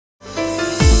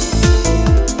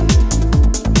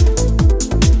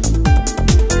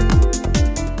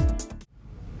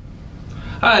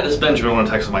Hi, this is Benjamin with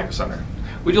Untitled Micro Center.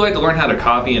 Would you like to learn how to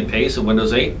copy and paste in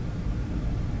Windows 8?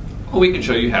 Well, we can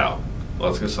show you how.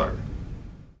 Let's get started.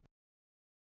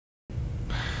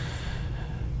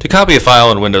 To copy a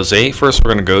file in Windows 8, first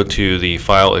we're going to go to the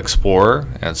File Explorer.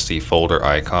 That's the folder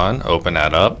icon. Open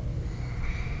that up.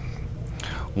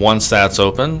 Once that's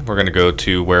open, we're going to go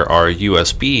to where our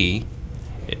USB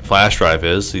flash drive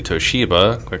is, the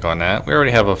Toshiba. Click on that. We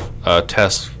already have a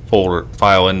test folder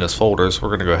file in this folder, so we're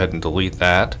going to go ahead and delete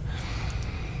that.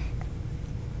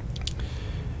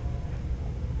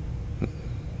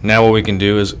 Now what we can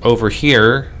do is over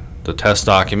here, the test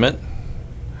document,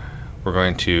 we're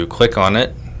going to click on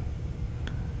it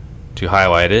to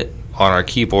highlight it. On our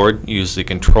keyboard, use the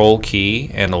Ctrl key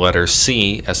and the letter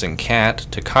C as in cat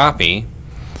to copy.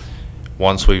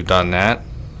 Once we've done that,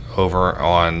 over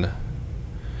on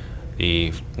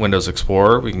the Windows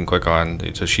Explorer, we can click on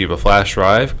the Toshiba flash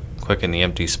drive, click in the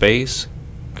empty space,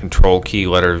 Control key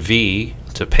letter V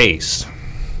to paste.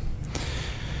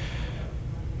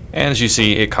 And as you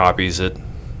see, it copies it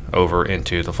over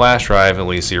into the flash drive and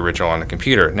leaves the original on the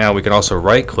computer. Now we can also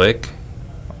right click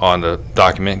on the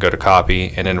document, go to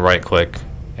copy, and then right click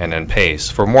and then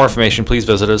paste. For more information, please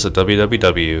visit us at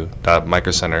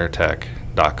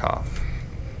www.microcentertech.com.